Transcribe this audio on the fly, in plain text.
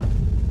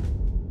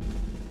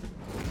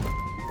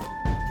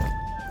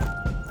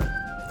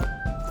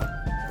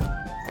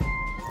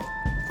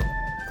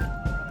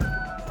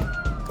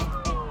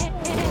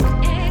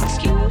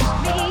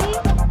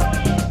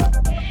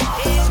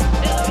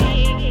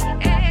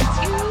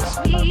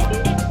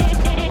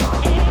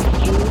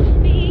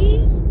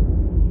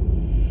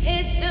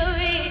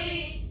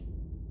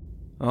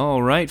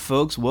right,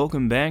 folks,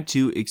 welcome back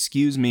to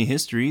Excuse Me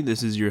History.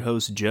 This is your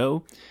host,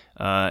 Joe,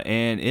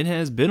 and it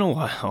has been a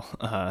while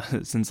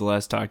since the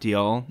last talk to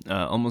y'all.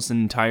 Almost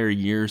an entire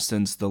year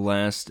since the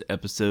last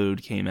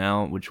episode came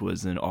out, which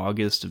was in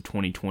August of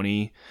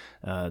 2020.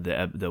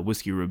 The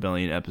Whiskey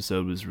Rebellion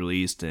episode was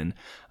released, and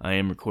I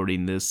am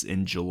recording this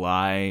in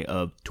July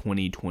of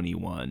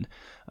 2021.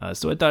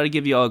 So I thought I'd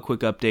give you all a quick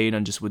update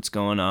on just what's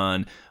going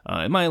on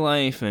in my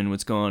life and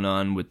what's going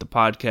on with the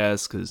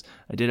podcast, because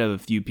I did have a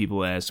few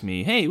people ask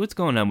me, hey, what's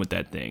going on with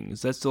that thing?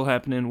 Is that still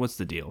happening? What's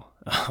the deal?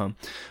 So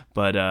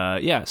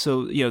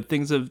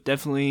things have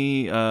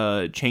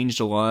definitely changed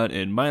a lot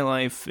in my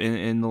life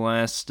in the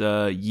last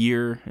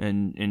year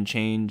and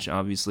change.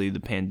 Obviously, the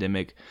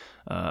pandemic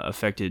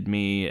affected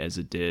me as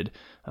it did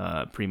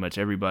pretty much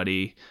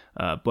everybody,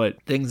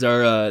 but things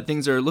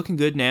are looking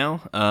good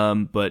now.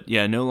 But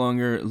yeah, no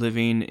longer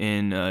living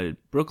in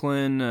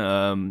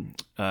Brooklyn.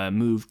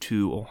 Moved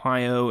to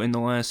Ohio in the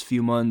last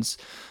few months.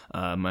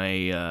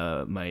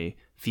 My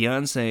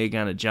fiance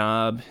got a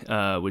job,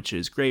 which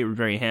is great. We're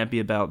very happy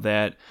about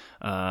that.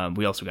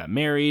 We also got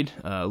married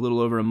a little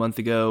over a month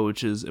ago,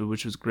 which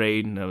was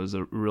great, and that was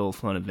a real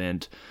fun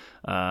event.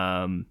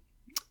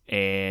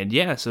 And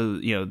yeah,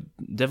 so,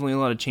 definitely a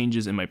lot of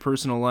changes in my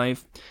personal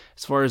life.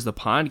 As far as the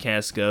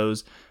podcast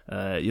goes,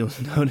 you'll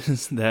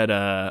notice that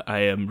I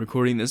am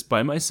recording this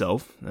by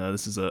myself.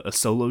 This is a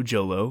solo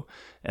Jolo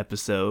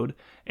episode,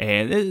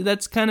 and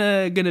that's kind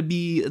of going to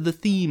be the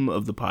theme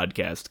of the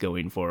podcast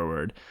going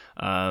forward.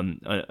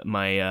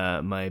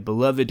 My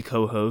beloved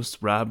co-host,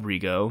 Rob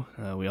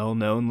Rigo, we all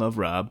know and love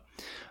Rob,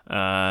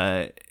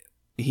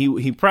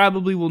 he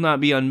probably will not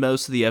be on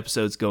most of the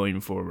episodes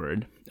going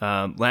forward.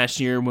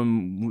 Last year,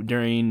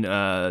 during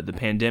the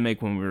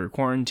pandemic, when we were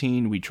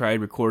quarantined, we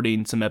tried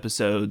recording some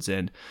episodes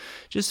and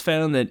just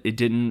found that it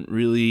didn't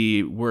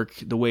really work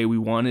the way we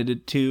wanted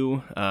it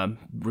to.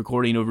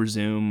 Recording over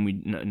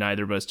Zoom,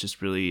 neither of us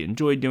just really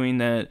enjoyed doing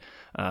that.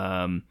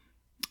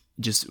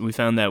 We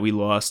found that we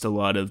lost a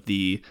lot of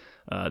the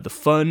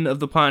fun of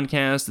the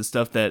podcast, the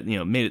stuff that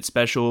made it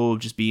special,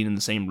 just being in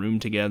the same room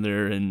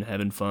together and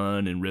having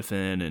fun and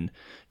riffing and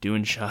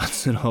doing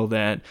shots and all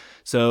that.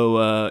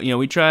 So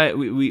we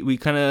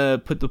kind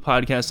of put the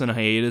podcast on a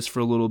hiatus for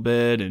a little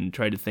bit and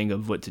tried to think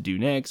of what to do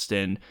next.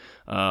 And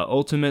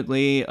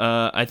ultimately,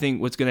 I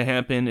think what's going to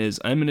happen is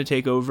I'm going to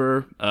take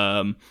over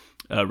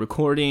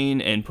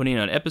recording and putting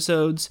out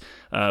episodes,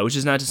 which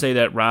is not to say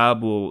that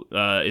Rob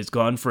is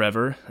gone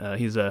forever.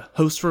 He's a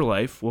host for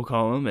life, we'll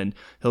call him, and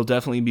he'll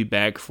definitely be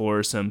back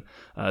for some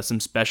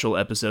special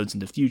episodes in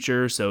the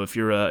future. So if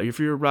you're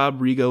a Rob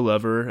Rigo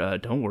lover,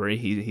 don't worry,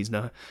 he's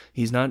not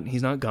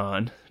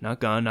gone,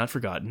 not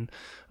forgotten.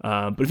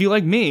 But if you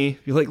like me,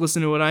 if you like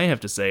listening to what I have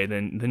to say,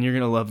 then you're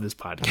gonna love this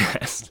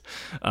podcast.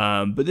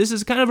 But this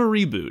is kind of a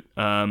reboot.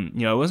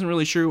 I wasn't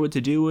really sure what to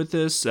do with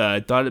this.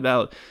 I thought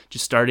about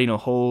just starting a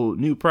whole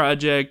new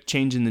project,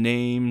 changing the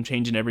name,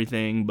 changing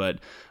everything. But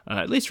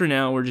at least for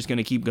now, we're just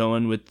gonna keep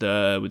going with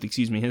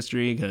Excuse Me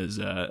History, because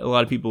a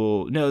lot of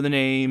people know the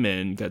name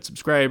and got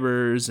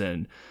subscribers,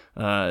 and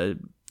we'll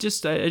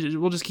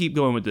just keep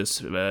going with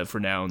this for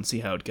now and see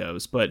how it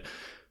goes. But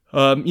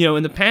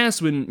in the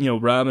past, when,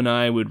 Rob and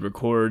I would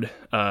record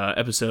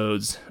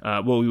episodes,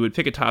 we would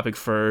pick a topic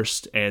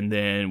first, and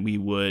then we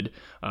would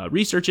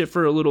research it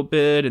for a little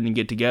bit, and then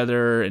get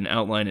together and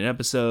outline an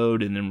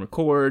episode, and then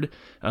record.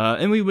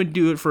 And we would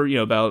do it for,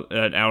 about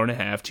an hour and a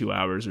half, 2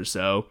 hours or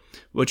so,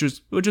 which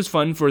was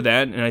fun for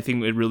that. And I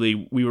think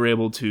we were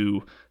able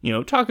to,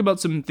 talk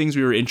about some things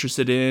we were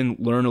interested in,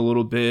 learn a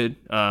little bit,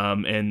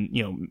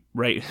 and,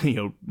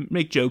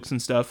 make jokes and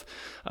stuff.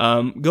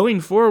 Going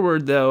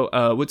forward, though,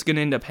 what's going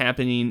to end up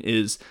happening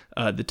is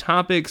the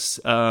topics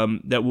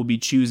that we'll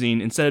be choosing,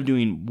 instead of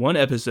doing one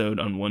episode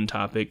on one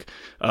topic,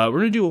 we're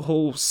going to do a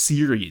whole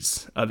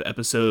series of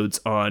episodes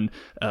on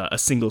a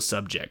single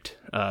subject.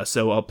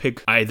 So I'll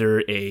pick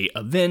either a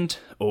event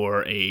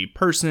or a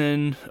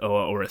person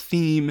or a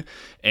theme,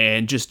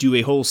 and just do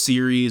a whole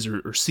series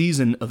or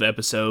season of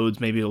episodes.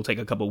 Maybe it'll take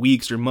a couple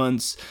weeks or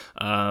months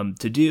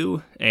to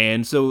do,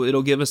 and so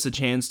it'll give us a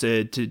chance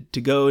to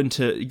go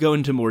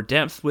into more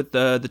depth with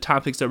the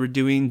topics that we're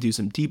doing, do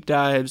some deep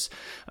dives.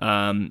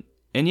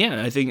 And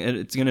yeah, I think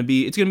it's gonna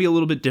be a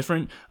little bit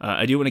different.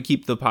 I do want to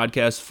keep the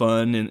podcast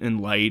fun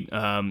and light.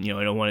 I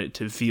don't want it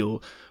to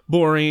feel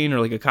boring or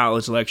like a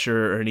college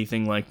lecture or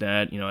anything like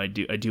that. I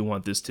do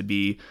want this to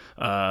be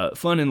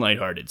fun and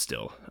lighthearted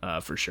still,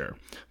 for sure.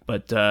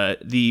 But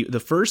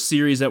the first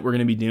series that we're going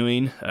to be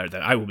doing,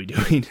 that I will be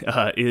doing,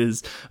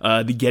 is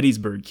the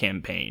Gettysburg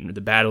Campaign,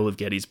 the Battle of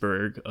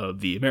Gettysburg of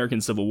the American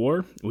Civil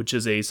War, which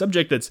is a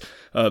subject that's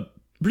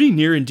pretty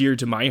near and dear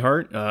to my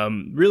heart.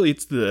 Really,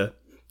 it's the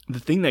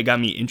thing that got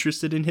me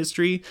interested in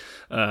history.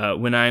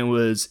 When I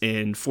was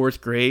in 4th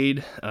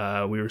grade,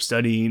 we were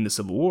studying the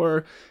Civil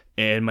War,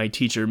 and my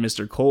teacher,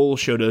 Mr. Cole,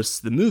 showed us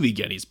the movie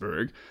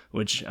Gettysburg,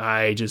 which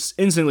I just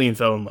instantly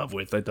fell in love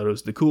with. I thought it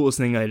was the coolest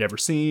thing I'd ever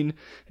seen,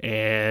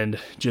 and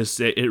just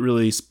it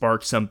really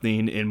sparked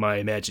something in my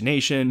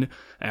imagination.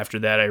 After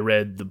that, I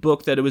read the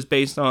book that it was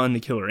based on, The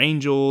Killer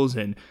Angels,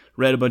 and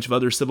read a bunch of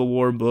other Civil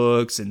War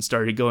books and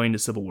started going to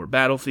Civil War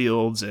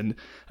battlefields. And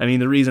I mean,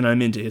 the reason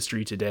I'm into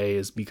history today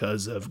is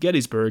because of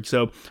Gettysburg.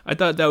 So I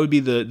thought that would be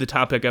the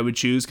topic I would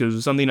choose, because it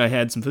was something I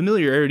had some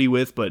familiarity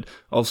with, but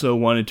also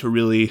wanted to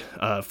really,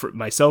 for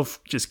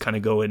myself, just kind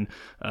of go and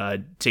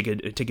take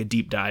a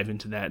deep dive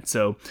into that.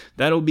 So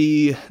that'll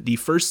be the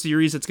first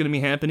series that's going to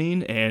be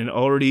happening, and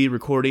already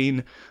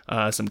recording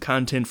some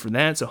content for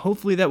that. So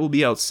hopefully that will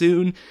be out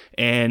soon.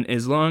 And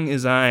as long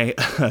as I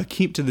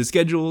keep to the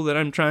schedule that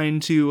I'm trying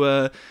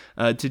to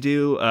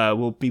do,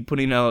 we'll be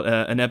putting out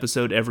an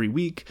episode every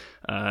week.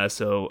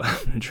 So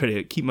I'm gonna try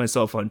to keep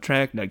myself on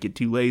track, not get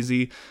too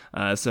lazy.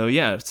 So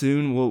yeah,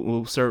 soon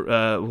we'll start.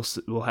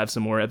 We'll have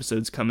some more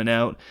episodes coming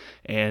out.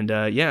 And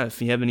yeah,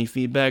 if you have any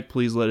feedback,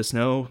 please let us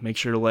know. Make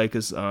sure to like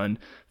us on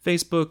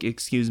Facebook,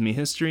 Excuse Me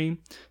History.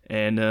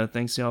 And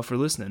thanks y'all for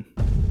listening.